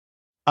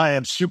I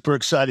am super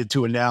excited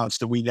to announce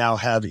that we now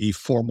have a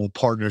formal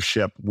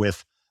partnership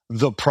with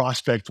the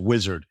Prospect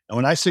Wizard. And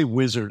when I say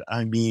wizard,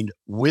 I mean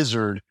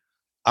wizard.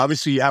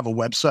 Obviously, you have a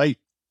website.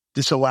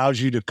 This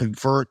allows you to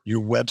convert your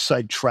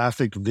website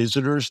traffic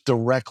visitors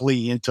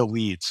directly into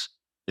leads.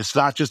 It's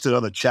not just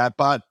another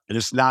chatbot, and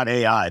it's not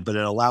AI, but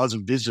it allows a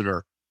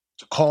visitor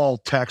to call,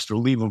 text, or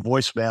leave a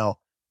voicemail.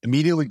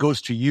 Immediately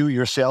goes to you,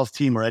 your sales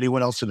team, or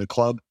anyone else in the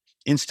club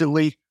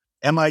instantly.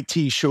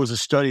 MIT shows a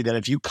study that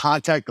if you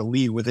contact a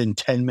lead within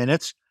 10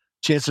 minutes,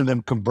 chance of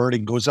them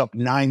converting goes up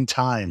 9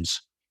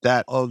 times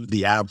that of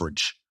the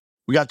average.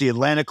 We got the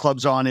Atlanta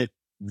clubs on it,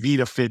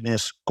 Vita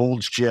Fitness,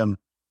 Gold's Gym,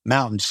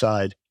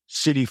 Mountainside,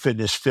 City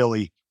Fitness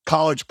Philly,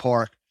 College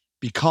Park.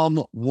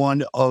 Become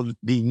one of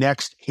the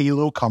next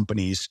Halo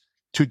companies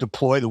to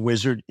deploy the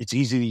Wizard. It's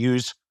easy to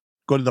use.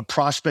 Go to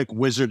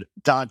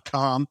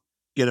theprospectwizard.com,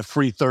 get a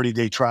free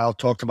 30-day trial.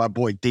 Talk to my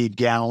boy Dave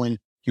Gallon.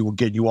 He will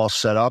get you all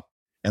set up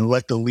and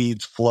let the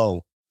leads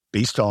flow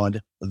based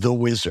on the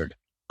Wizard.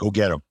 Go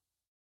get them.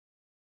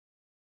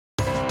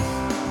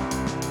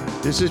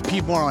 This is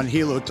Pete Moore on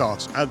Halo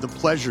Talks. I have the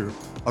pleasure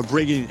of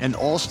bringing an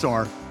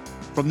all-star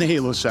from the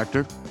Halo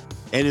sector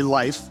and in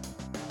life,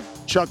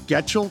 Chuck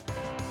Goetschel.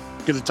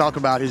 Going to talk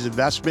about his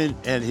investment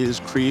and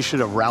his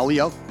creation of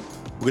Rallio.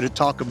 We're going to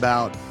talk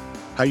about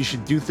how you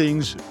should do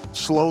things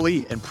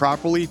slowly and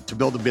properly to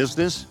build a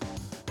business.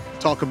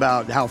 Talk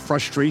about how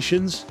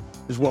frustrations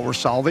is what we're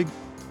solving,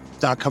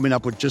 not coming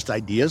up with just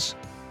ideas,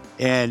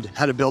 and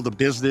how to build a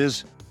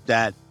business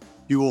that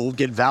you will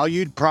get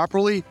valued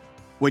properly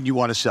when you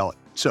want to sell it.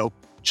 So,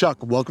 Chuck,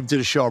 welcome to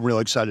the show. I'm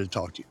really excited to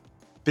talk to you.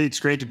 Pete, it's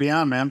great to be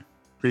on, man.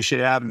 Appreciate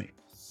having me.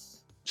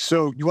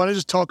 So you want to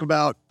just talk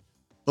about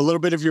a little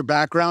bit of your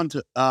background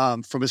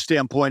from a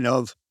standpoint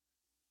of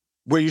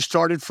where you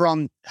started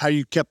from, how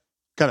you kept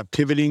kind of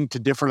pivoting to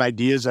different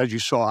ideas as you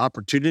saw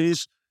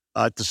opportunities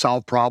to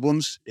solve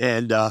problems,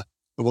 and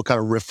we'll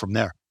kind of riff from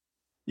there.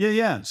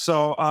 Yeah.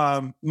 So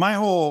my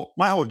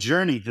whole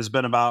journey has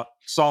been about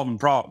solving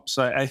problems.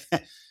 So I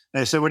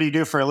said, "What do you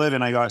do for a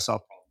living?" I go, "I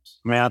solve problems."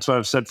 I mean, that's what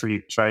I've said for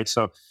years, right?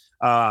 So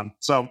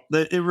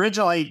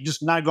originally,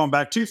 just not going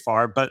back too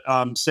far, but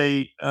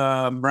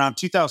around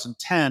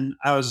 2010,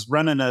 I was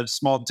running a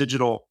small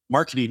digital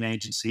marketing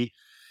agency.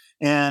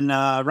 And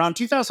around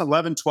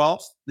 2011,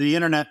 12, the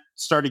internet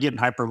started getting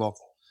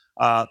hyper-local.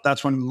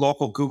 That's when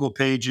local Google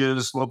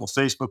pages, local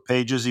Facebook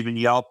pages, even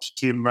Yelp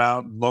came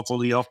around,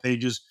 local Yelp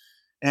pages.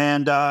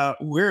 And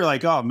we were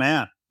like, oh,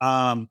 man,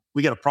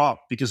 we got a problem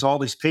because all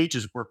these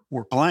pages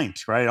were blank,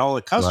 right? All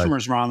the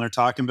customers were on there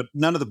talking, but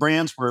none of the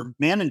brands were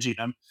managing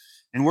them.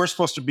 And we're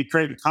supposed to be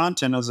creating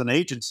content as an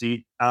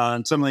agency.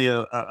 And suddenly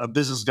a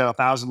business got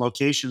 1,000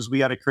 locations. We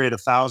got to create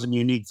 1,000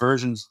 unique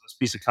versions of this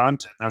piece of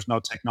content. There's no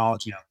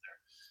technology out there.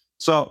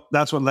 So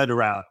that's what led to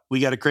Rallio. We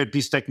got to create a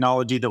piece of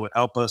technology that would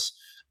help us,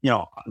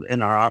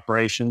 in our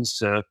operations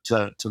to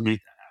meet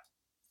that.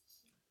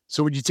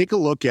 So when you take a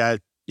look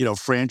at,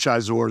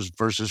 franchisors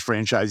versus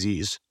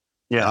franchisees,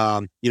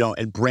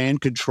 and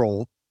brand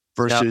control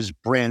versus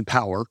brand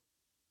power,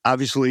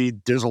 obviously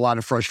there's a lot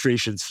of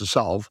frustrations to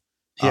solve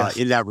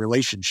in that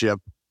relationship.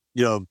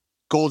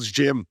 Gold's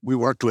Gym, we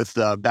worked with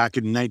back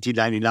in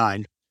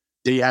 1999.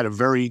 They had a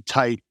very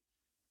tight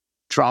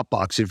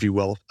Dropbox, if you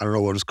will. I don't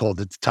know what it was called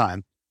at the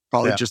time.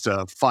 Probably just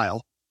a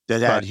file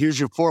that had, here's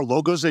your 4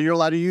 logos that you're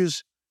allowed to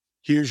use.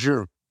 Here's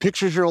your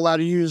pictures you're allowed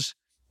to use.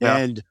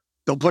 And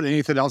don't put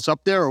anything else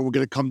up there or we're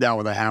going to come down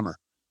with a hammer.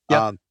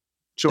 How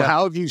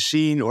have you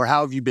seen or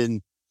how have you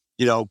been,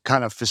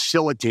 kind of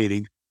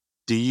facilitating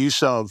the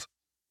use of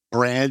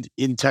brand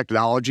in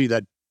technology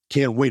that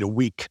can't wait a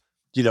week,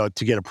 to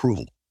get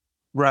approval?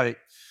 Right.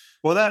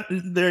 Well,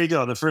 there you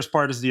go. The first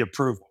part is the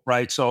approval,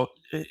 right? So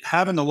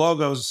having the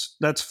logos,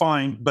 that's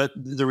fine. But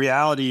the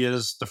reality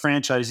is the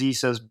franchisee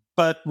says,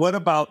 but what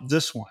about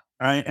this one,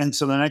 right? And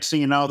so the next thing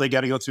you know, they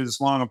got to go through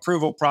this long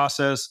approval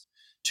process.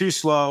 Too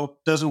slow,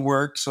 doesn't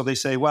work. So they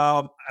say,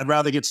 well, I'd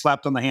rather get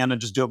slapped on the hand and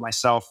just do it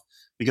myself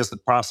because the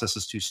process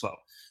is too slow.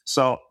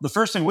 So the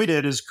first thing we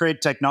did is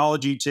create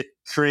technology to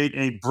create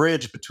a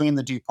bridge between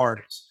the two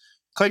parties.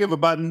 Click of a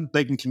button,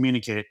 they can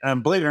communicate.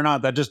 And believe it or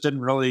not, that just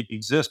didn't really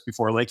exist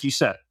before. Like you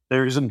said,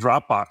 there isn't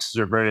Dropboxes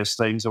or various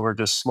things that were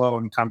just slow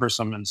and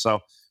cumbersome. And so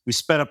we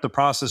sped up the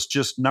process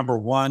just number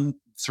one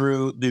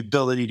through the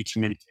ability to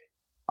communicate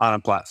on a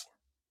platform.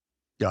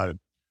 Got it.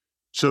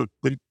 So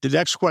the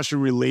next question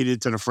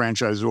related to the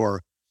franchisor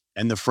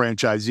and the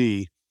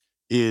franchisee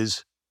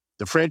is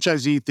the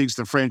franchisee thinks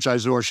the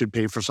franchisor should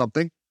pay for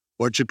something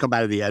or it should come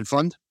out of the ad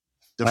fund.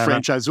 The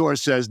franchisor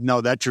says,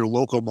 no, that's your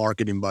local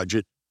marketing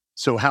budget.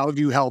 So how have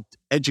you helped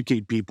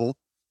educate people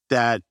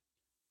that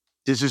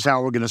this is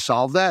how we're going to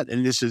solve that?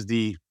 And this is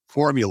the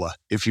formula,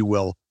 if you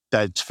will,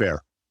 that's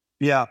fair.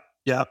 Yeah.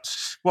 Yeah.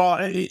 Well,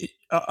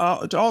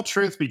 to all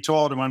truth be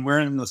told, when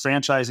we're in the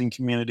franchising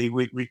community,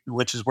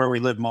 which is where we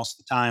live most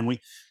of the time, we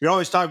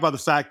always talk about the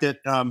fact that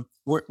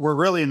we're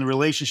really in the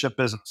relationship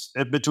business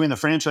between the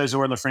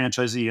franchisor and the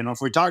franchisee. And if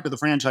we talk to the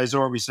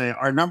franchisor, we say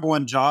our number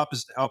one job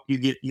is to help you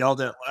get yelled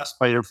at less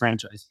by your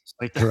franchisees.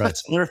 Like Correct.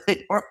 that's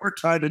literally what we're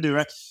trying to do,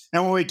 right?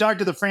 And when we talk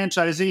to the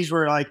franchisees,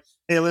 we're like,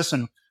 hey,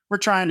 listen, we're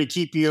trying to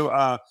keep you,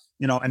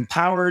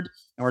 empowered,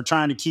 and we're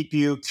trying to keep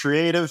you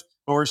creative,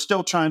 but we're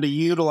still trying to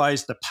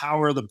utilize the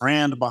power of the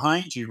brand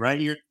behind you,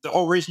 right? The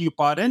whole reason you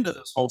bought into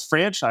this whole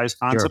franchise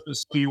concept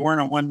is so you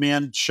weren't a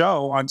one-man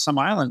show on some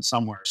island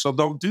somewhere. So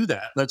don't do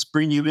that. Let's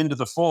bring you into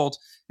the fold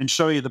and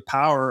show you the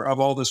power of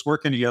all this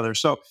working together.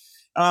 So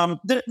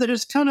there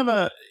is kind of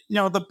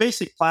the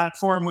basic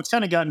platform. What's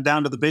kind of gotten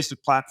down to the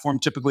basic platform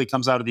typically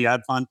comes out of the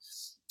ad fund.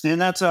 And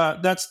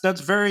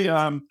that's very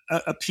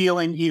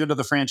appealing even to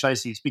the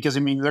franchisees, because I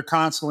mean they're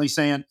constantly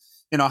saying,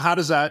 how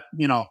does that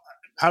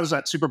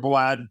Super Bowl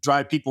ad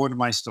drive people into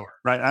my store,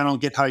 right? I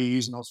don't get how you're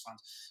using those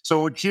funds.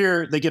 So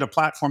here they get a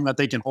platform that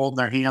they can hold in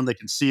their hand, they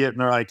can see it, and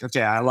they're like,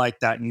 okay, I like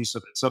that use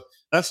of it. So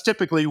that's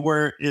typically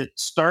where it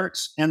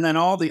starts, and then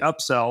all the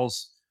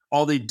upsells,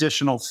 all the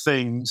additional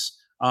things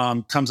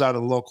comes out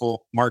of the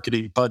local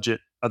marketing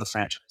budget of the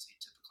franchisee.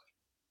 Typically.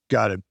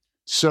 Got it.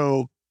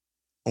 So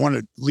I want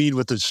to lead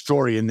with a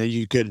story, and then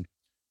you can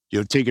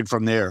take it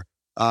from there.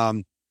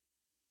 A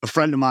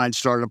friend of mine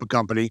started up a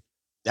company,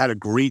 had a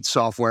great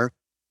software,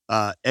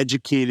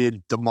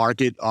 educated the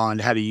market on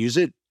how to use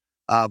it,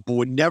 but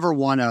would never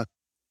want to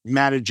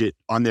manage it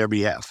on their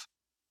behalf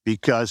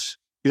because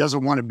he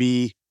doesn't want to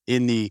be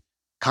in the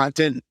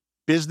content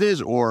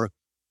business or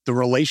the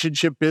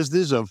relationship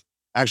business of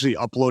actually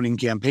uploading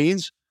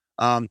campaigns.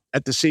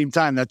 At the same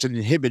time, that's an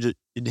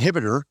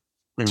inhibitor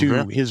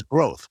to his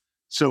growth.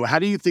 So how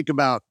do you think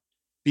about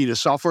being a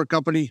software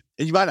company?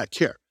 And you might not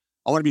care.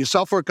 I want to be a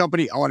software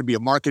company. I want to be a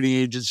marketing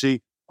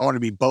agency. I want to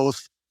be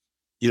both,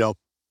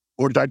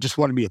 or do I just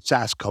want to be a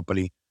SaaS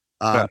company?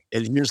 And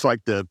here's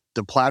like the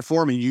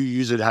platform and you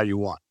use it how you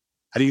want.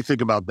 How do you think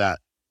about that?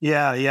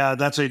 Yeah.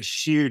 That's a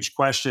huge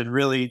question.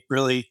 Really,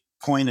 really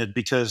pointed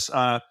because,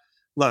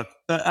 look,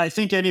 I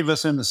think any of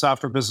us in the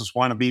software business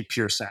want to be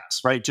pure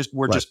SaaS, right?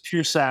 We're just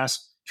pure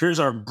SaaS. Here's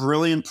our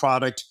brilliant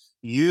product.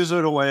 Use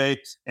it away,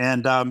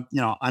 and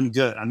I'm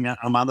good.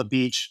 I'm on the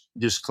beach,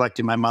 just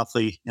collecting my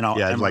monthly,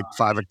 like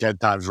 5 or 10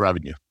 times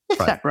revenue.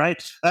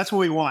 Right. That's what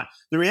we want.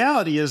 The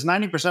reality is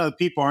 90% of the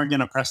people aren't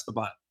going to press the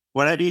button.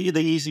 The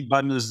easy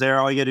button is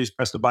there. All you got to do is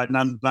press the button.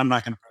 I'm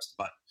not going to press the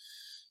button.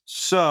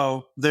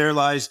 So there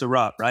lies the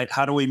rub, right?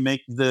 How do we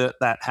make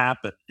that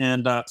happen?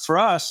 And for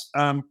us,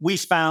 we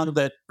found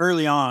that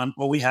early on,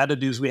 what we had to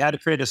do is we had to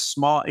create a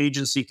small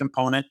agency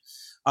component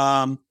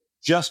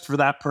just for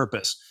that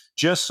purpose,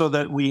 just so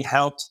that we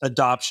helped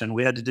adoption.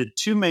 We had to do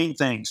two main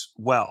things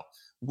well.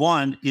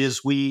 One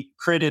is we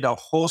created a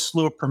whole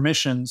slew of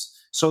permissions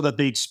so that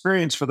the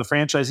experience for the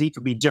franchisee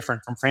could be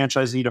different from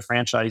franchisee to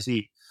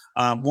franchisee.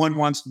 One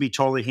wants to be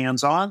totally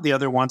hands-on. The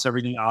other wants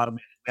everything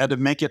automated. We had to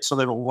make it so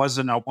that it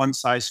wasn't a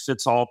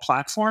one-size-fits-all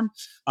platform,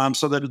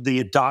 so that the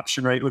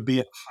adoption rate would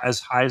be as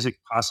high as it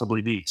could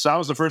possibly be. So that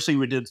was the first thing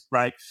we did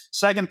right.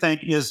 Second thing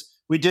is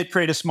we did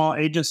create a small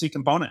agency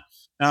component.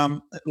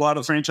 A lot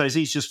of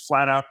franchisees just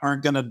flat out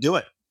aren't going to do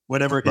it.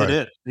 Whatever it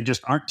is, they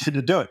just aren't going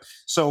to do it.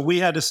 So we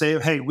had to say,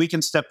 hey, we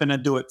can step in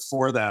and do it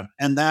for them.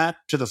 And that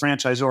to the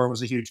franchisor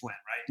was a huge win,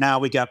 right? Now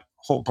we got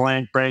whole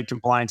brand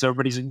compliance.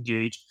 Everybody's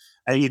engaged,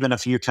 even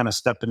if you're kind of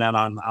stepping in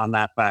on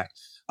that back.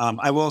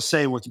 I will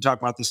say, we can talk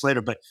about this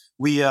later, but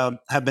we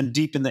have been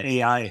deep in the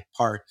AI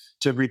part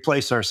to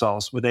replace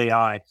ourselves with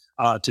AI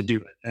to do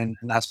it. And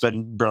that's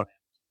been brilliant.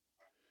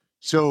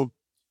 So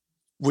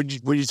when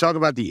you talk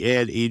about the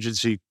ad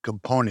agency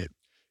component,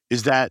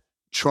 is that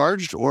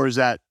charged, or is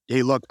that,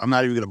 hey, look, I'm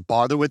not even going to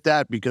bother with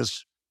that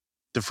because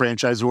the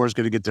franchisor is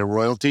going to get their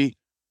royalty.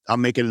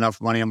 I'm making enough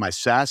money on my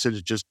SaaS, and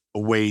it's just a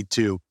way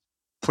to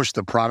push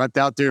the product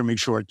out there and make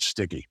sure it's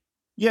sticky.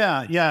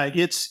 Yeah.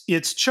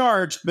 It's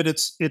charged, but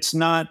it's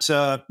not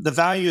the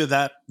value of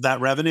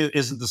that revenue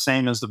isn't the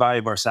same as the value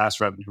of our SaaS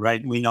revenue,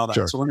 right? We know that.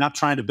 Sure. So we're not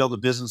trying to build a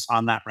business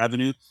on that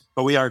revenue,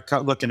 but we are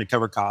looking to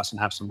cover costs and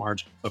have some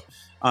margin.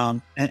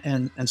 So,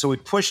 and so we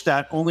push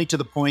that only to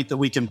the point that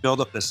we can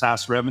build up the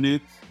SaaS revenue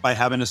by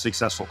having a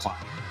successful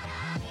client.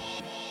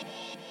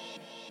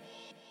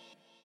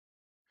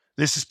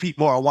 This is Pete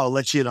Moore. I want to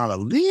let you in on a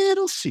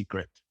little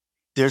secret.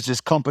 There's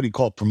this company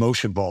called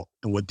Promotion Vault,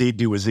 and what they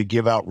do is they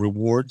give out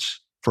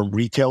rewards from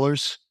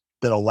retailers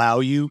that allow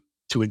you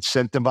to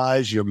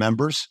incentivize your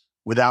members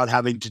without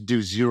having to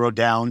do 0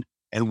 down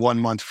and 1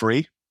 month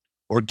free,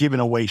 or giving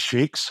away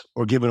shakes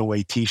or giving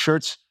away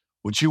t-shirts.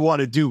 What you want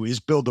to do is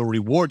build a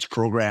rewards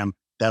program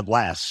that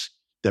lasts,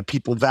 that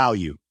people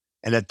value,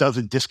 and that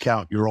doesn't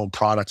discount your own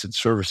products and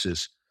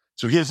services.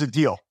 So here's the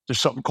deal.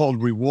 There's something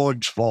called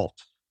Rewards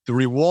Vault. The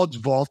Rewards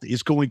Vault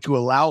is going to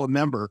allow a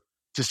member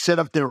to set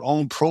up their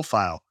own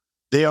profile.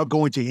 They are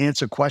going to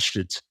answer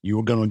questions. You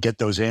are going to get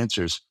those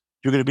answers.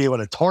 You're going to be able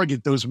to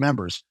target those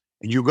members,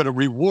 and you're going to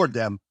reward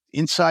them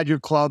inside your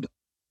club,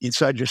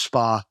 inside your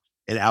spa,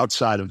 and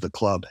outside of the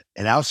club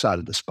and outside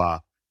of the spa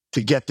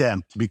to get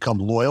them to become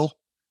loyal,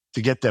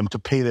 to get them to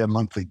pay their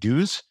monthly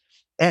dues,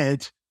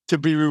 and to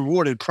be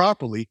rewarded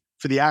properly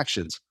for the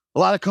actions. A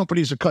lot of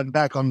companies are cutting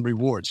back on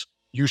rewards.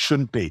 You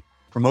shouldn't be.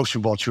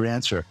 Promotion Vault's your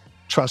answer.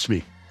 Trust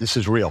me, this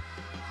is real.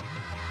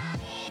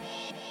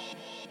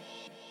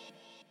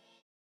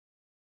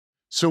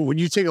 So when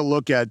you take a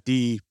look at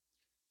the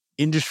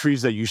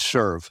industries that you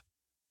serve,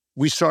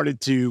 we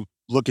started to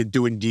look at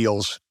doing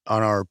deals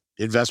on our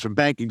investment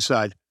banking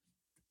side.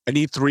 I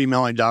need $3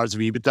 million of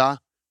EBITDA,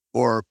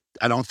 or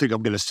I don't think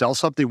I'm going to sell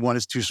something. One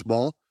is too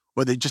small,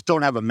 or they just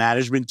don't have a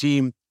management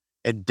team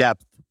and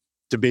depth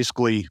to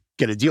basically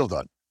get a deal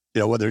done.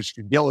 Whether it's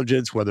due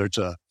diligence, whether it's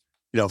a,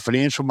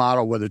 financial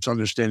model, whether it's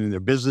understanding their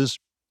business.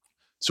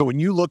 So when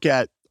you look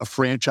at a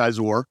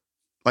franchisor,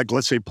 like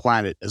let's say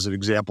Planet as an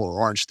example, or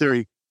Orange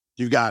Theory,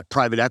 you've got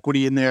private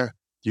equity in there,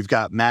 you've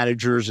got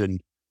managers and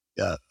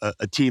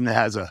a team that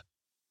has a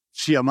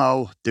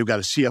CMO, they've got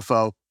a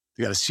CFO,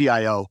 they've got a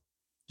CIO.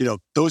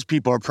 Those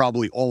people are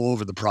probably all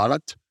over the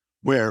product,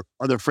 where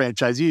other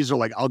franchisees are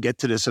like, I'll get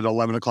to this at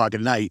 11 o'clock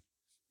at night,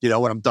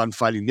 when I'm done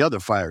fighting the other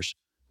fires.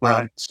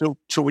 Right. So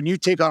when you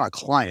take on a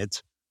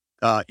client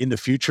in the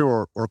future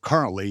or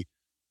currently,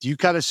 do you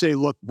kind of say,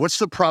 look, what's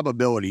the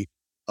probability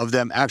of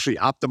them actually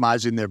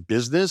optimizing their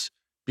business?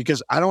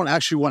 Because I don't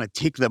actually want to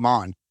take them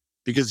on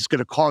because it's going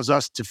to cause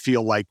us to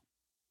feel like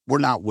we're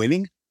not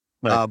winning.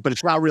 Right. But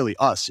it's not really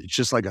us. It's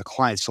just like a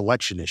client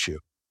selection issue.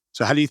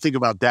 So how do you think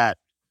about that,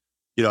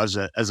 as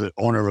an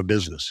owner of a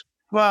business?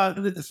 Well,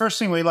 the first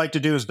thing we like to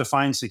do is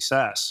define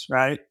success,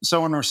 right?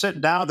 So when we're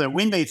sitting down there,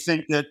 we may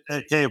think that,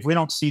 hey, if we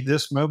don't see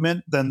this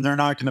movement, then they're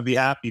not going to be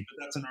happy,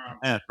 but that's in our own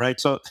head, right?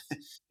 So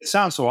it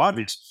sounds so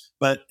obvious,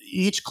 but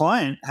each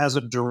client has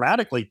a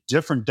dramatically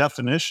different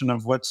definition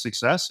of what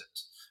success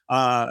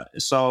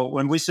is. So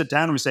when we sit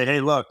down and we say,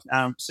 hey, look,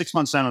 6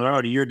 months down the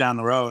road, a year down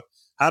the road,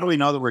 how do we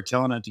know that we're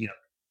killing it together?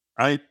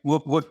 Right?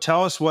 We'll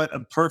tell us what a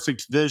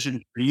perfect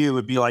vision for you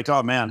would be like.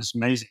 Oh man, it's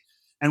amazing.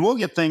 And we'll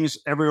get things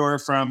everywhere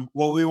from,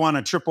 well, we want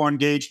a triple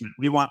engagement.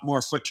 We want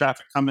more foot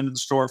traffic coming to the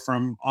store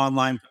from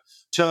online,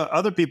 to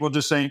other people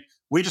just saying,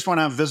 we just want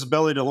to have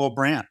visibility to a little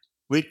brand.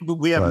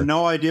 We have Right.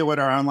 no idea what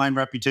our online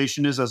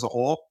reputation is as a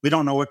whole. We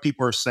don't know what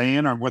people are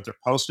saying or what they're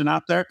posting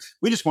out there.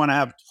 We just want to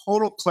have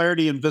total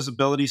clarity and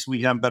visibility so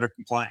we have better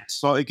compliance.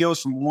 So it goes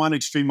from one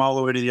extreme all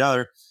the way to the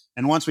other.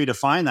 And once we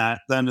define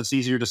that, then it's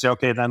easier to say,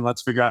 okay, then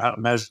let's figure out how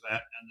to measure that,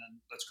 and then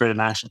let's create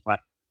an action plan.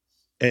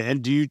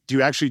 And do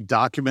you actually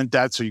document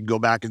that so you can go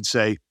back and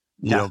say,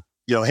 Yeah.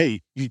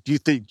 Hey, you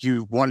think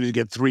you wanted to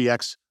get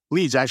 3x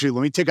leads? Actually,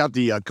 let me take out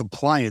the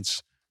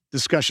compliance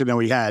discussion that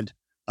we had,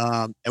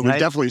 and we Right.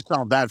 definitely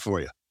solved that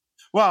for you.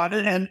 Well,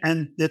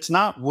 and it's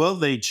not will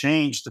they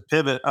change the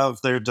pivot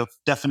of their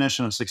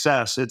definition of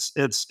success.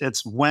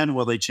 It's when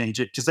will they change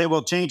it, because they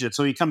will change it.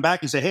 So you come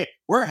back and say, hey,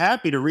 we're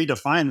happy to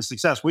redefine the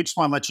success. We just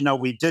want to let you know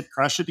we did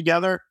crush it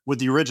together with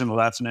the original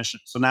definition.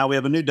 So now we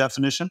have a new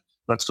definition.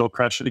 Let's go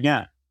crush it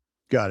again.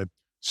 Got it.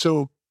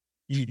 So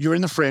you're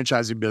in the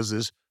franchising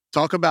business.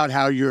 Talk about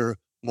how your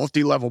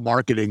multi-level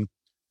marketing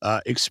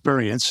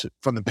experience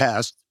from the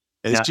past.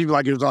 And Yeah. it seemed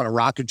like it was on a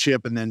rocket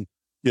ship. And then,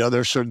 there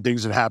are certain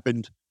things that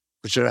happened,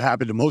 which have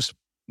happened to most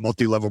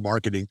multi-level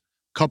marketing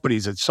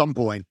companies at some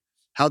point,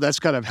 how that's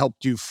kind of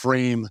helped you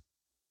frame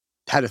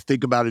how to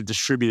think about a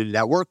distributed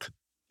network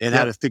and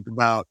how Yeah. to think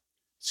about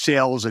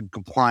sales and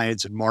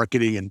compliance and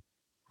marketing and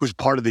who's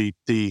part of the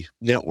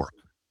network.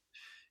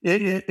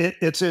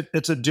 It's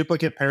a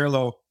duplicate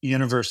parallel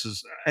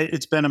universes.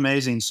 It's been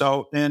amazing.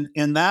 So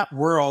in that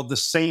world, the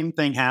same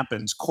thing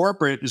happens.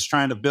 Corporate is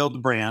trying to build the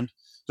brand,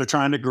 they're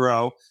trying to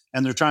grow,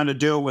 and they're trying to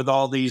deal with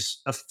all these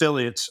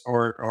affiliates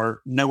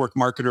or network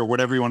marketer or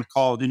whatever you want to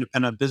call it,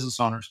 independent business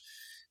owners.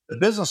 The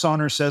business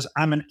owner says,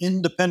 I'm an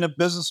independent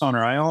business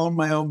owner. I own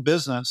my own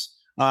business.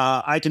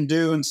 I can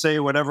do and say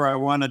whatever I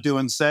want to do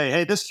and say,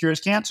 hey, this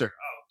cures cancer.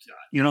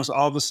 Oh, God. So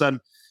all of a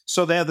sudden,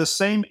 so they have the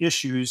same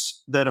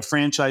issues that a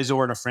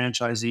franchisor and a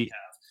franchisee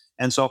have.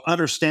 And so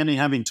understanding,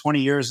 having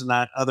 20 years in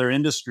that other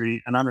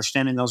industry and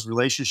understanding those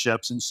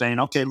relationships and saying,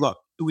 okay, look,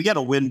 we got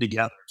to win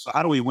together. So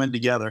how do we win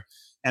together?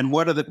 And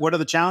what are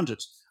the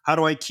challenges? How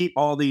do I keep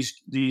all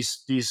these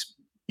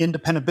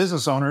independent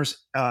business owners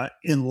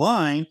in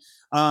line,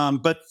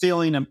 but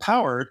feeling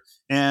empowered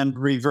and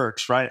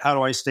reverse, right? How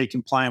do I stay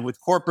compliant with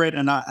corporate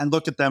and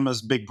look at them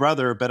as big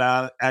brother, but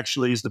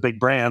actually is the big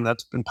brand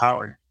that's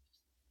empowering?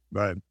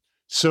 Right.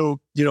 So,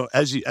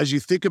 as you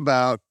think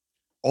about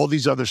all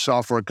these other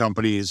software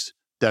companies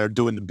that are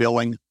doing the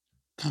billing,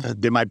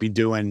 they might be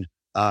doing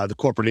the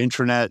corporate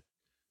intranet.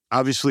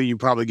 Obviously, you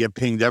probably get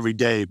pinged every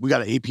day. We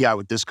got an API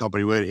with this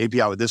company. We got an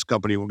API with this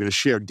company. We're going to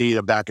share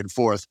data back and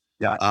forth.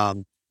 Yeah.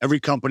 Every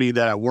company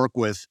that I work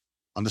with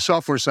on the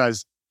software side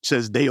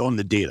says they own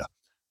the data,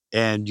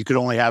 and you can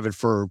only have it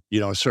for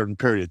a certain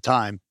period of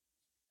time.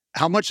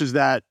 How much is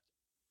that?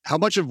 How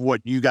much of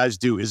what you guys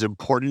do is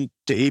important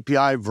to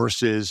API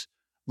versus,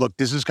 look,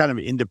 this is kind of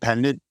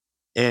independent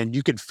and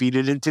you can feed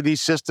it into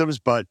these systems,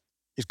 but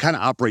it kind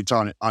of operates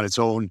on its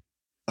own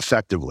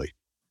effectively?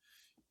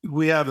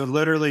 We have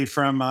literally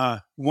from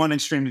one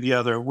extreme to the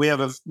other. We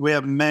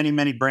have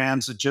many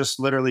brands that just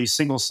literally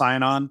single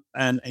sign on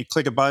and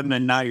click a button,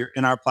 and now you're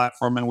in our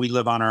platform, and we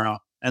live on our own,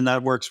 and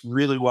that works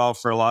really well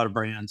for a lot of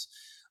brands.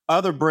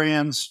 Other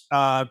brands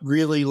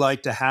really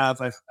like to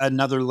have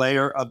another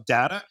layer of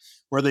data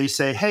where they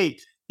say, "Hey,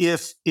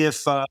 if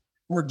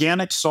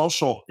organic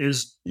social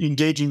is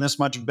engaging this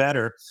much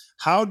better,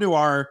 how do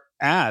our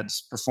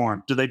ads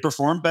perform? Do they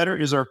perform better?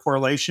 Is there a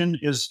correlation?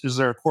 Is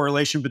there a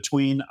correlation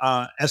between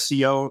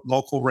SEO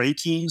local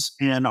rankings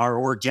and our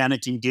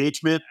organic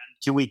engagement?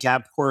 Can we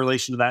have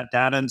correlation to that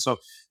data?" And so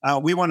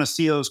we want to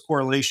see those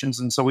correlations,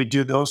 and so we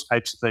do those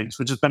types of things,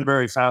 which has been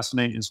very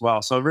fascinating as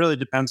well. So it really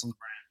depends on the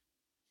brand.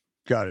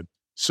 Got it.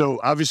 So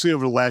obviously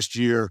over the last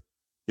year,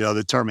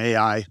 the term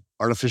AI,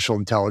 artificial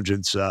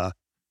intelligence,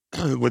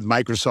 with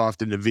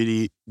Microsoft and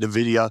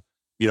Nvidia,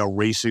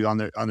 racing on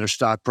their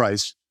stock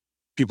price,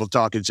 people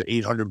talk it's an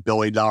 $800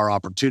 billion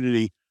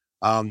opportunity.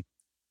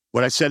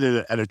 What I said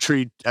at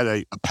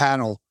a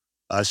panel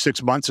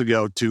 6 months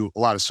ago to a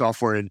lot of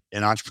software and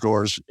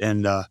entrepreneurs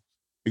and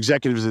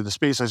executives in the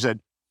space, I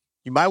said,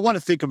 you might want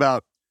to think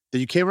about that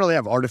you can't really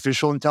have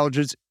artificial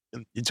intelligence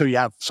until you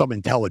have some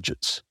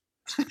intelligence.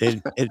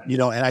 And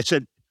I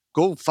said,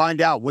 go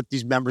find out what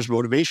these members'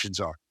 motivations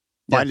are.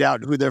 Find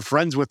out who they're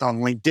friends with on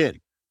LinkedIn.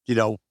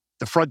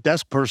 The front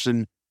desk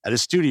person at a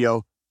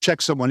studio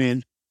checks someone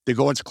in. They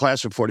go into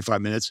class for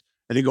 45 minutes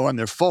and they go on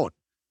their phone.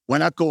 Why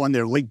not go on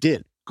their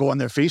LinkedIn? Go on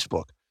their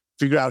Facebook.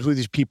 Figure out who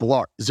these people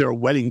are. Is there a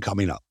wedding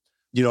coming up?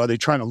 Are they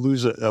trying to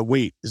lose a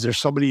weight? Is there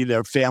somebody in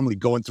their family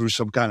going through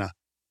some kind of,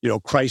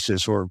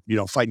 crisis or,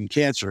 fighting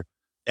cancer?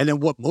 And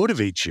then what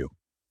motivates you?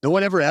 No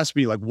one ever asked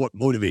me, like, what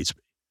motivates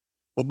me?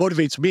 What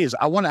motivates me is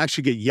I want to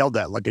actually get yelled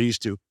at like I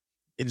used to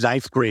in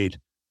ninth grade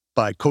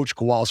by Coach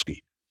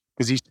Kowalski.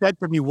 Because he said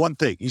to me one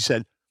thing. He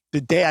said,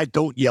 the day I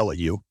don't yell at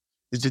you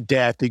is the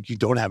day I think you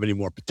don't have any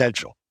more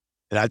potential.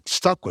 And that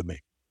stuck with me.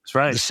 That's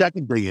right. The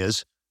second thing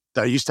is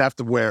that I used to have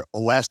to wear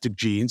elastic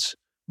jeans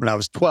when I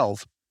was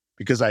 12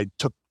 because I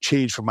took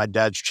change from my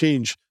dad's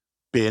change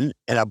bin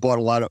and I bought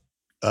a lot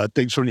of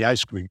things from the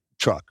ice cream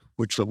truck,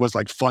 which was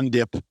like Fun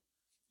Dip,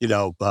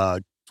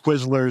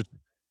 Twizzlers,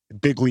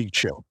 Big League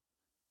Chill.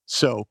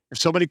 So if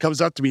somebody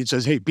comes up to me and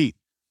says, hey, Pete,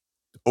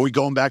 are we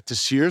going back to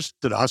Sears,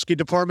 to the Husky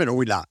department, or are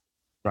we not?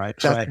 Right.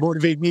 That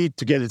motivated me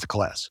to get into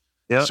class.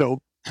 Yep. So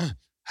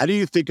how do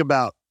you think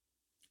about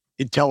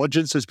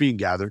intelligence that's being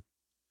gathered,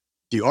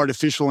 the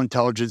artificial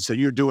intelligence that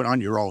you're doing on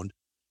your own,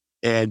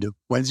 and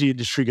when's the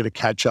industry going to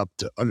catch up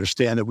to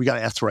understand that we got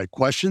to ask the right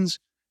questions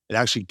and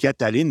actually get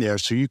that in there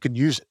so you can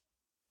use it?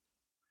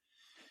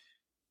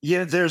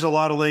 Yeah, there's a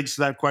lot of legs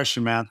to that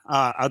question, man.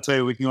 I'll tell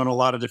you, we can go in a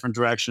lot of different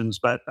directions,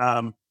 but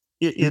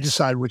you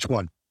decide which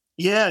one.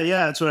 Yeah,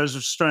 that's what I was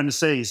just trying to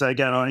say. Is I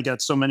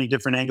got so many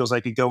different angles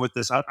I could go with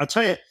this. I'll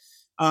tell you,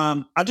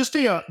 I'll just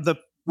tell you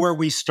where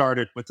we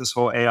started with this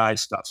whole AI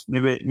stuff.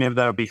 Maybe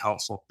that'll be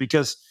helpful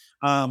because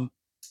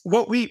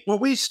what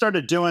we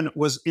started doing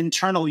was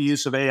internal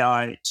use of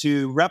AI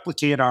to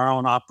replicate our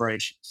own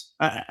operations.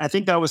 I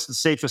think that was the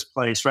safest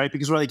place, right?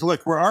 Because we're like,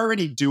 look, we're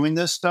already doing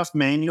this stuff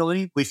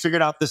manually. We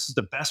figured out this is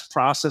the best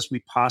process we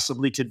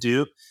possibly could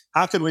do.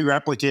 How can we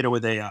replicate it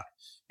with AI?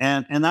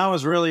 And that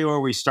was really where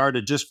we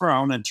started, just for our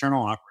own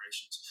internal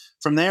operations.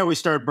 From there, we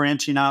started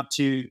branching out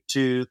to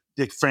the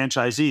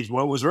franchisees.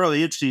 What was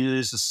really interesting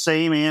is the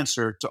same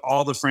answer to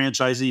all the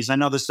franchisees. I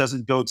know this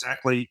doesn't go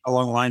exactly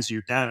along the lines of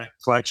your data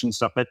collection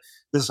stuff, but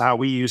this is how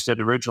we used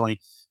it originally.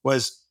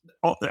 Was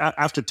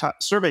after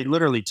surveyed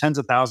literally tens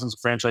of thousands of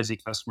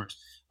franchisee customers.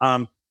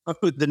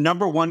 The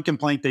number one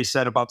complaint they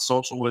said about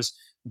social was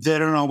they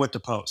don't know what to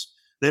post.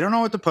 They don't know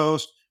what to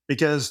post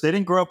because they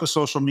didn't grow up with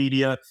social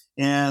media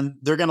and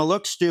they're going to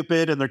look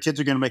stupid and their kids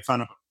are going to make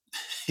fun of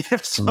them.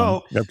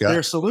 So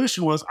their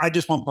solution was, I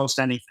just won't post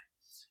anything,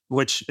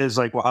 which is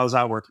like, well, how's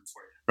that working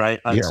for you? Right.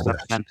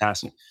 That's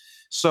fantastic.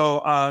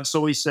 So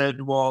we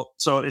said, well,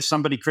 so if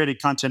somebody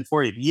created content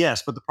for you,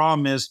 yes, but the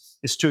problem is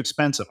it's too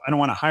expensive. I don't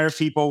want to hire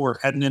people. We're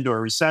heading into a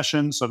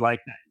recession. So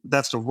like,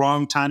 that's the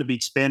wrong time to be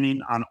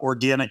expanding on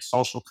organic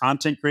social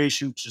content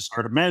creation, which is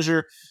hard to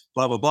measure,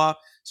 blah, blah, blah.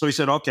 So we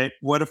said, okay,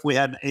 what if we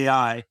had an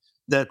AI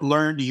that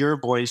learned your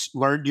voice,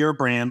 learned your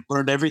brand,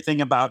 learned everything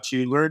about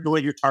you, learned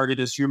what your target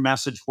is, your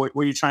message, what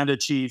you're trying to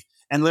achieve,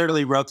 and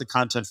literally wrote the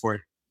content for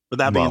you? Would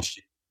that be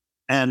interesting?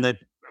 And that,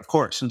 of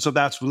course. And so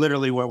that's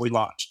literally what we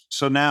launched.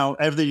 So now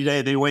every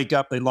day they wake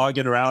up, they log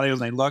into Rallio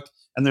and they look,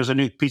 and there's a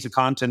new piece of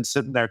content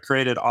sitting there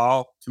created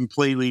all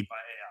completely by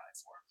AI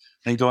for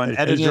them. And go and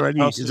edit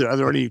it. Are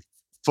there any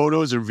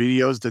photos or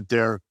videos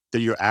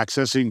that you're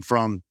accessing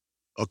from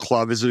a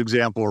club, as an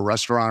example, or a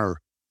restaurant, or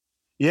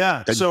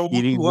so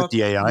eating with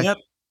the AI?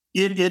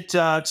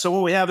 Yep. So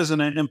what we have is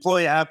an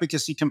employee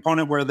advocacy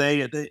component where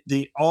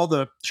all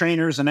the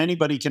trainers and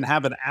anybody can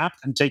have an app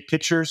and take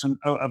pictures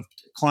of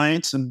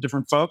clients and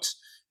different folks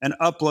and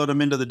upload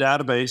them into the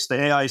database. The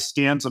AI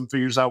scans them,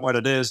 figures out what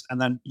it is, and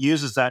then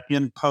uses that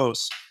in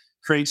post,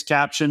 creates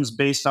captions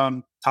based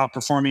on top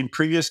performing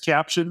previous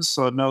captions.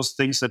 So it knows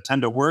things that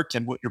tend to work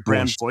and what your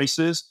brand voice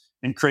is,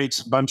 and creates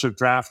a bunch of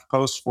draft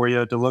posts for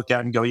you to look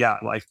at and go, yeah,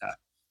 I like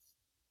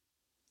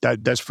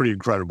that. That's pretty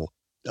incredible.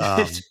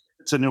 It's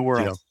a new You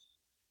world. know,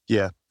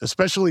 yeah,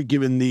 especially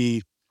given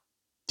the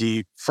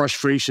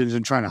frustrations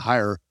in trying to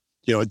hire,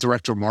 a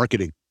director of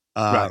marketing,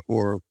 Right.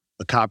 or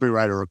a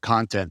copywriter or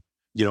content,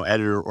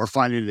 editor, or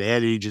finding an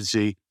ad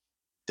agency.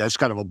 That's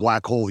kind of a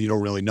black hole. You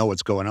don't really know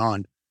what's going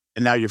on.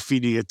 And now you're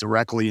feeding it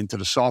directly into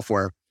the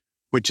software,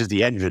 which is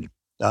the engine,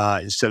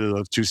 instead of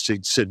those two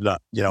things sitting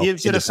up, You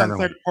get a some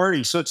independently. third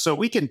party. So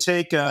we can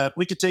take a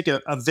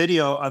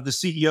video of the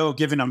CEO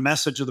giving a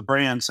message of the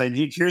brand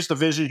saying, here's the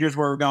vision, here's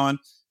where we're going,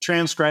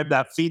 transcribe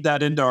that, feed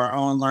that into our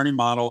own learning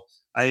model,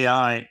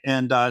 AI.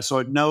 And so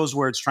it knows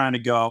where it's trying to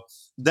go.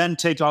 Then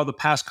take all the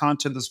past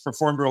content that's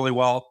performed really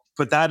well,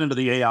 put that into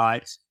the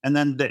AI. And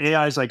then the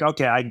AI is like,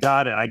 okay, I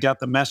got it. I got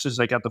the message,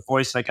 I got the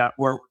voice, I got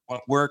what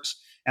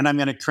works. And I'm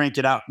going to crank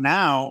it out.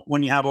 Now,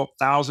 when you have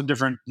 1,000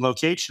 different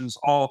locations,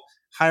 all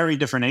hiring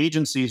different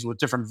agencies with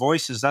different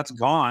voices, that's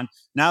gone.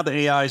 Now the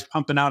AI is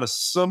pumping out a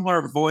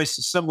similar voice,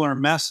 a similar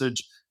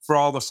message for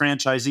all the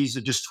franchisees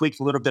that just tweak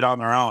a little bit on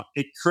their own.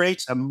 It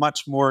creates a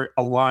much more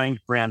aligned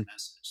brand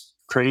message.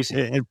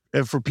 Crazy.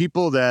 And for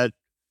people that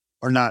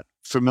are not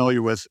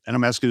familiar with, and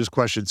I'm asking this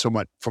question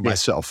somewhat for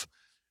myself,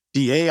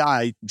 the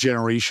AI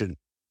generation,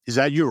 is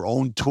that your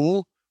own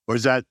tool, or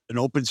is that an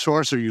open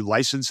source, or you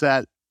license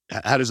that?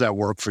 How does that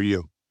work for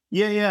you?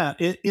 Yeah.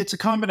 It's a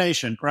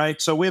combination,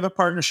 right? So we have a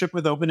partnership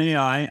with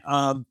OpenAI,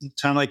 kind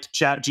of like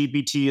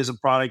ChatGPT is a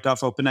product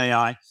off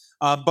OpenAI.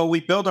 But we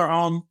build our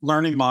own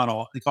learning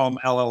model. We call them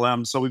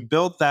LLM. So we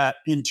built that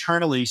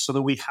internally so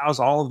that we house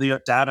all of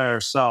the data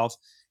ourselves.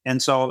 And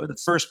so the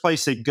first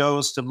place it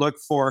goes to look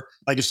for,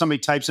 like if somebody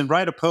types in,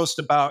 write a post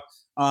about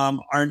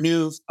our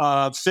new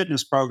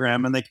fitness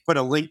program, and they can put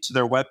a link to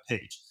their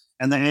webpage.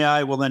 And the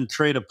AI will then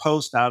create a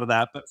post out of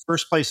that. But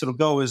first place it'll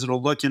go is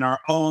it'll look in our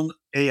own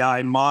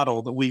AI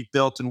model that we've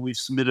built and we've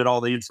submitted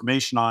all the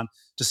information on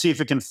to see if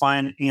it can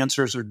find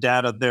answers or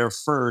data there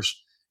first,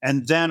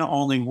 and then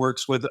only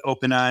works with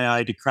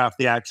OpenAI to craft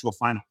the actual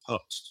final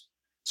post.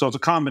 So it's a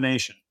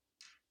combination.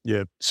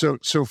 Yeah. So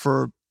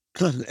for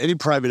any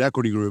private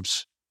equity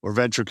groups or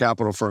venture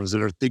capital firms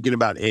that are thinking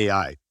about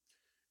AI,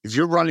 if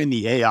you're running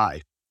the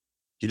AI,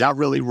 you're not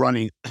really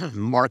running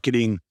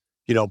marketing,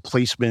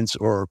 placements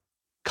or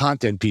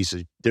content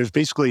pieces. There's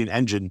basically an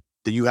engine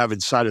that you have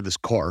inside of this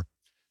car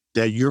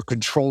that you're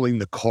controlling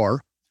the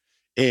car,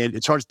 and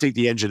it's hard to take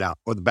the engine out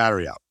or the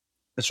battery out.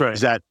 That's right. Is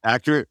that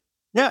accurate?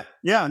 Yeah.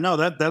 No,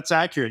 that's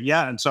accurate.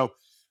 Yeah, and so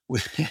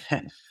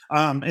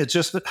it's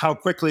just how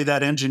quickly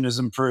that engine is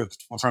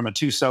improved from a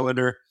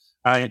 2-cylinder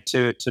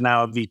to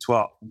now a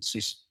V12. It's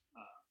just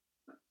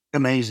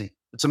amazing.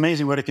 It's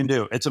amazing what it can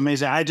do. It's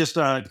amazing. I just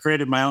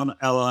created my own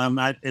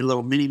LLM, a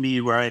little mini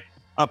me where I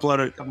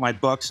uploaded my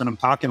books and I'm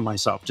talking to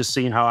myself, just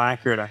seeing how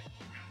accurate I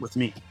with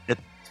me.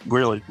 It's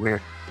really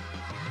weird.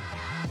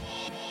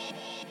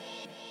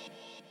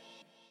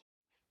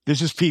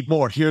 This is Pete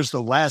Moore. Here's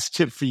the last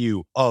tip for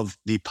you of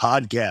the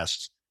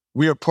podcast.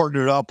 We are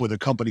partnered up with a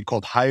company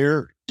called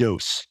Higher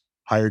Dose,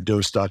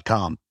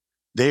 higherdose.com.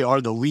 They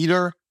are the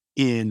leader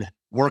in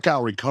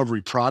workout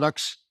recovery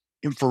products,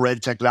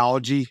 infrared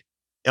technology,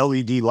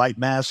 LED light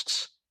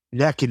masks,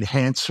 neck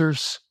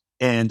enhancers,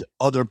 and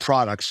other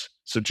products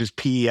such as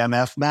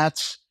PEMF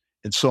mats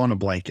and sauna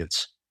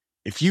blankets.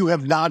 If you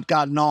have not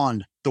gotten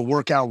on the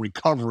workout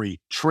recovery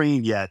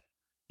train yet,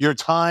 your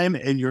time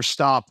and your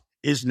stop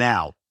is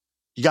now.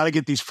 You got to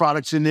get these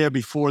products in there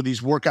before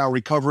these workout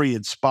recovery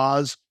and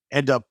spas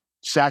end up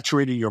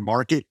saturating your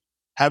market.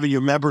 Having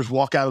your members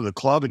walk out of the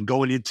club and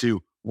going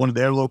into one of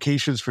their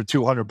locations for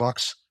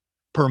 $200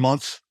 per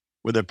month,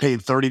 where they're paying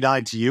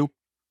 $39 to you.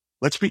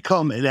 Let's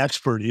become an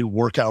expert in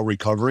workout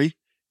recovery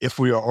if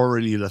we are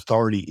already an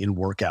authority in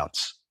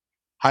workouts.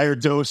 Higher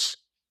Dose,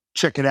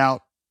 check it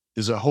out.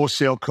 There's a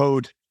wholesale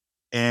code,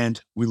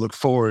 and we look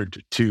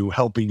forward to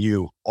helping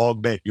you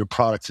augment your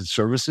products and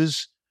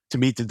services to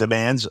meet the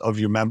demands of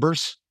your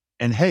members.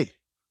 And hey,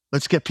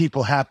 let's get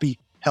people happy,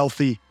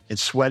 healthy, and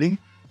sweating,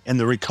 and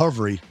the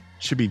recovery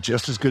should be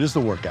just as good as the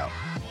workout.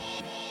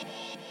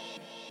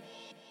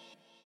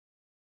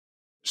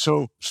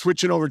 So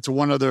switching over to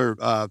one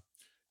other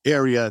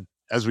area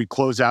as we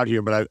close out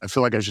here, but I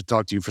feel like I should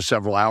talk to you for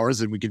several hours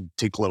and we can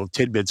take little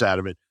tidbits out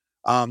of it.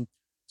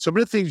 Some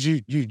of the things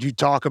you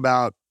talk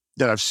about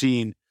that I've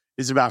seen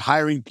is about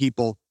hiring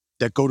people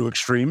that go to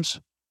extremes,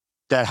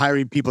 that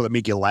hiring people that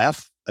make you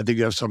laugh. I think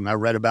there's something I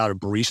read about a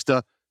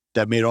barista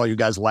that made all you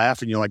guys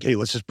laugh, and you're like, hey,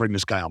 let's just bring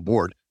this guy on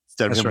board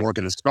instead of him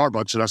working at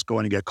Starbucks and us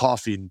going to get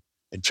coffee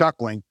and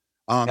chuckling.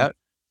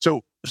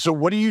 So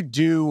what do you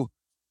do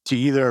to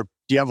do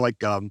you have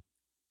like an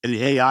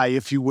AI,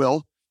 if you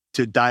will,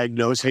 to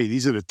diagnose, hey,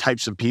 these are the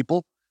types of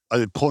people? Are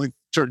they pulling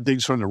certain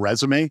things from the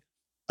resume?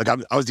 Like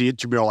I was the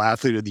intramural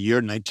athlete of the year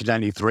in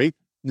 1993,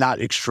 not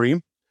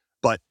extreme,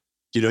 but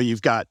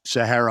you've got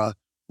Sahara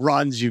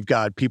runs, you've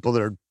got people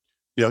that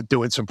are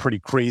doing some pretty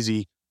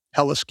crazy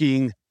heli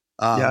skiing.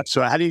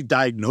 So how do you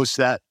diagnose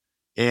that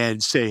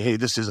and say, hey,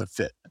 this is a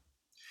fit?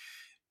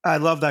 I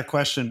love that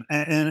question,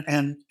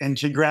 and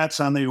congrats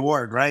on the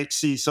award. Right?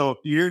 See, so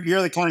you're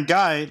the kind of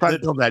guy Try to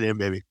that build that in,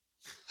 baby.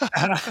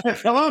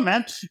 hello,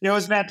 man. It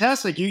was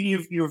fantastic.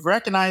 You've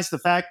recognized the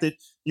fact that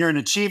you're an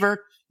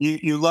achiever.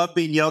 You love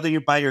being yelled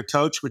at by your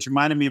coach, which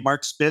reminded me of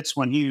Mark Spitz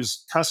when he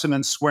was cussing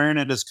and swearing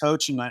at his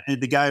coach, and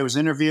the guy who was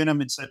interviewing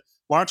him and said,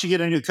 "Why don't you get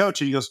a new coach?"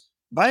 And he goes,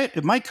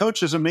 If my coach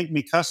doesn't make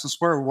me cuss and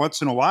swear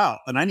once in a while,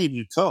 then I need a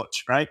new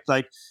coach, right?"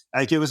 Like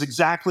it was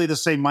exactly the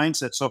same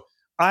mindset. So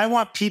I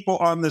want people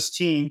on this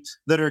team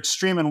that are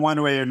extreme in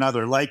one way or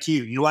another, like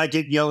you. You like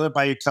getting yelled at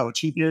by your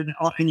coach,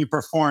 and you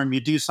perform.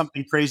 You do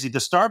something crazy. The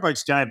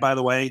Starbucks guy, by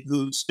the way,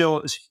 who still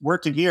is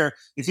working here,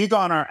 if you go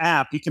on our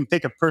app, you can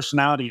pick a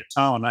personality, a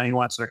tone. You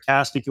want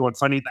sarcastic, you want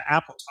funny. The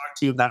app will talk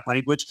to you in that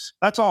language.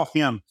 That's all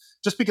him.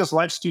 Just because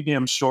life's too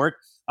damn short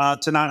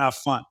to not have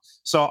fun.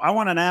 So I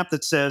want an app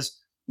that says,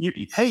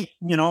 hey,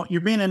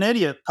 you're being an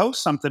idiot.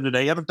 Post something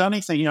today. You haven't done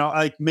anything.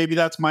 Like maybe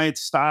that's my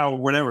style or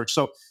whatever.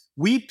 So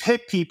we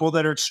pick people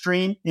that are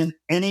extreme in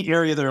any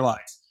area of their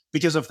life,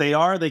 because if they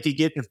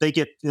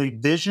get the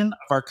vision of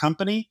our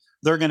company,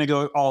 they're going to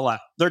go all out.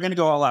 They're going to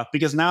go all out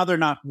because now they're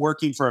not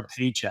working for a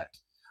paycheck.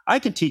 I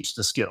can teach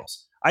the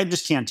skills. I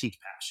just can't teach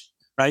passion,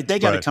 right? They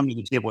got to Right. come to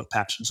the table with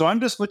passion. So I'm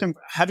just looking,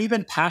 have you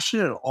been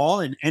passionate at all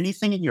in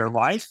anything in your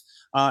life?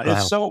 If Wow.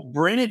 so,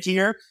 bring it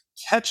here.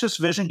 Catch this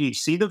vision. Do you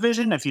see the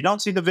vision? If you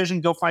don't see the vision,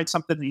 go find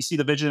something that you see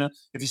the vision.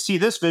 If you see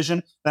this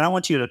vision, then I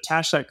want you to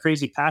attach that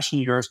crazy passion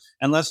of yours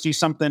and let's do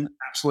something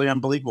absolutely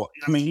unbelievable.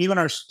 I mean, even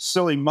our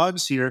silly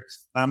mugs here,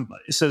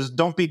 it says,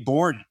 "Don't be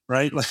boring,"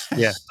 right?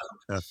 Yeah.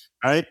 Yeah.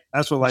 Right?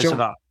 That's what lights So,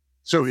 it up.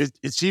 so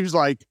it seems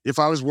like if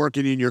I was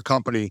working in your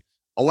company,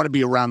 I want to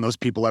be around those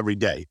people every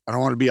day. I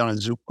don't want to be on a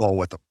Zoom call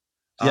with them.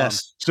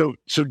 Yes. So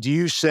do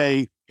you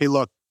say, hey,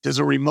 look, there's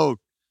a remote,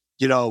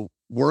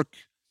 work,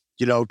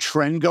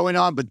 trend going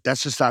on, but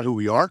that's just not who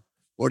we are?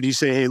 Or do you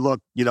say, hey,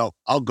 look,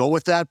 I'll go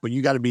with that, but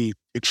you got to be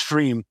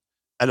extreme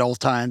at all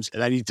times,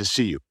 and I need to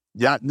see you.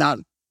 Not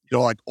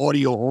like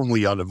audio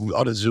only on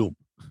a Zoom.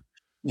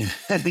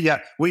 Yeah,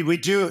 we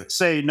do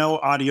say no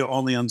audio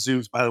only on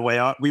Zooms, by the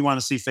way. We want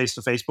to see face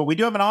to face, but we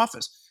do have an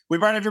office. We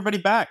brought everybody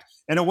back,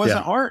 and it wasn't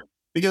Yeah. hard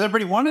because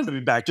everybody wanted to be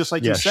back. Just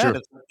like you Yeah, said, sure.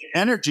 it's like the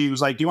energy was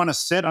like, do you want to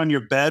sit on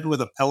your bed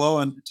with a pillow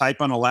and type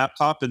on a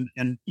laptop?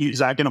 And is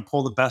that going to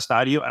pull the best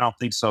out of you? I don't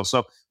think so.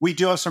 So we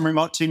do have some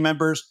remote team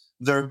members.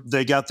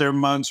 They got their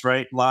mugs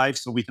right live,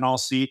 so we can all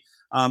see.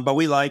 But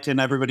we like, and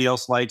everybody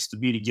else likes, to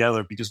be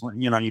together because when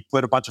you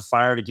put a bunch of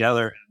fire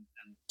together,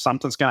 and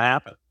something's going to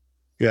happen.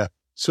 Yeah.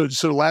 So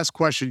the last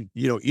question,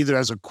 either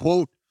as a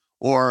quote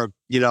or,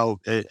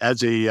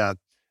 as a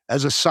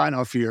sign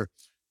off here,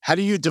 how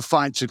do you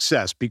define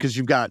success? Because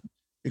you've got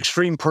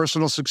extreme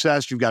personal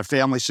success, you've got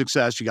family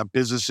success, you got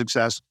business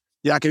success.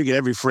 You're not going to get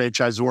every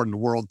franchisor in the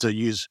world to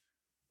use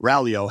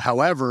Rallio.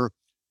 However,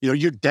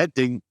 you're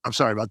denting. I'm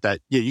sorry about that.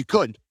 Yeah, you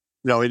could,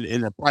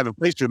 in a private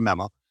placement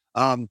memo.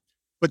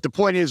 But the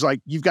point is,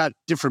 like, you've got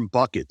different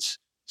buckets.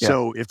 Yeah.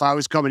 So if I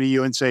was coming to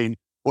you and saying,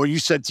 or you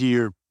said to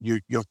your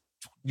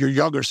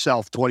younger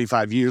self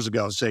 25 years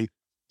ago, say,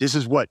 this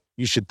is what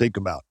you should think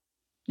about.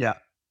 Yeah.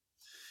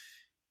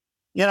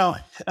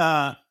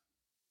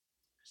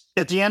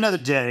 At the end of the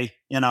day,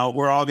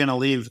 we're all going to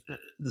leave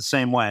the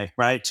same way,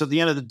 right? So at the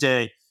end of the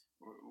day,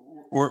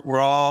 we're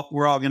all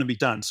going to be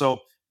done. So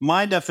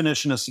my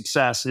definition of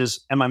success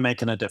is, am I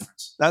making a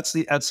difference? That's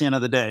the end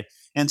of the day.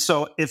 And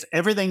so if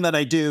everything that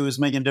I do is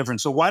making a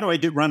difference, so why do I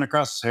run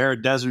across the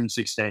Sahara Desert in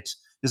 6 days?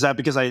 Is that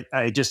because I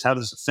just have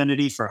this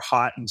affinity for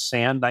hot and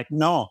sand? Like,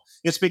 no,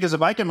 it's because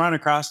if I can run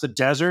across the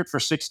desert for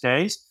 6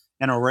 days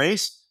in a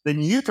race, then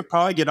you could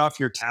probably get off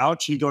your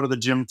couch and go to the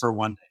gym for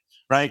 1 day,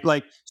 right?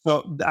 Like,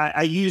 so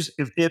I use,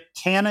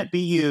 can it be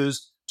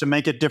used to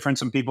make a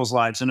difference in people's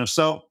lives? And if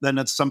so, then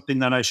it's something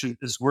that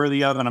is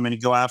worthy of, and I'm going to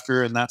go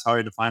after. And that's how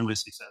I define my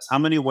success. How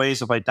many ways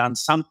have I done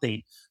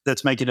something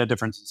that's making a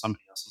difference in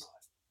somebody else's life?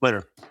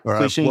 Later. All right.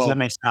 Cliches Well, that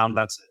may sound,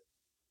 that's it.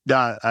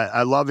 yeah,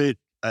 I love it.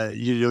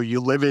 You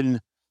live in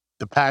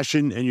the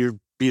passion and you're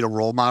being a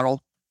role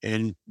model,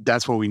 and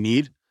that's what we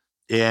need.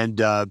 And,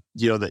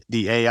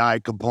 the AI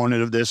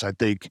component of this, I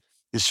think,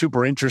 is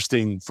super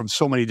interesting from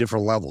so many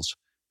different levels,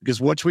 because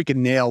once we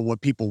can nail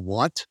what people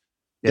want,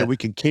 Yeah. then we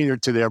can cater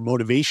to their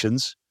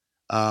motivations.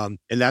 And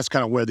that's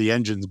kind of where the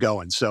engine's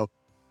going. So it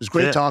was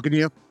great Yeah. talking to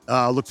you.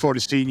 Look forward to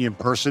seeing you in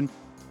person,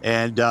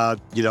 and,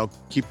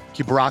 keep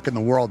rocking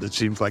the world, it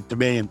seems like to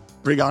me, and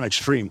bring on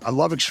extreme. I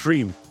love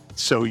extreme.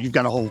 So you've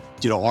got a whole,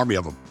 army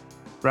of them.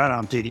 Right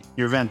on, TD.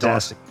 You're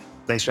fantastic.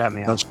 Thanks for having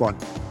me on. That's fun.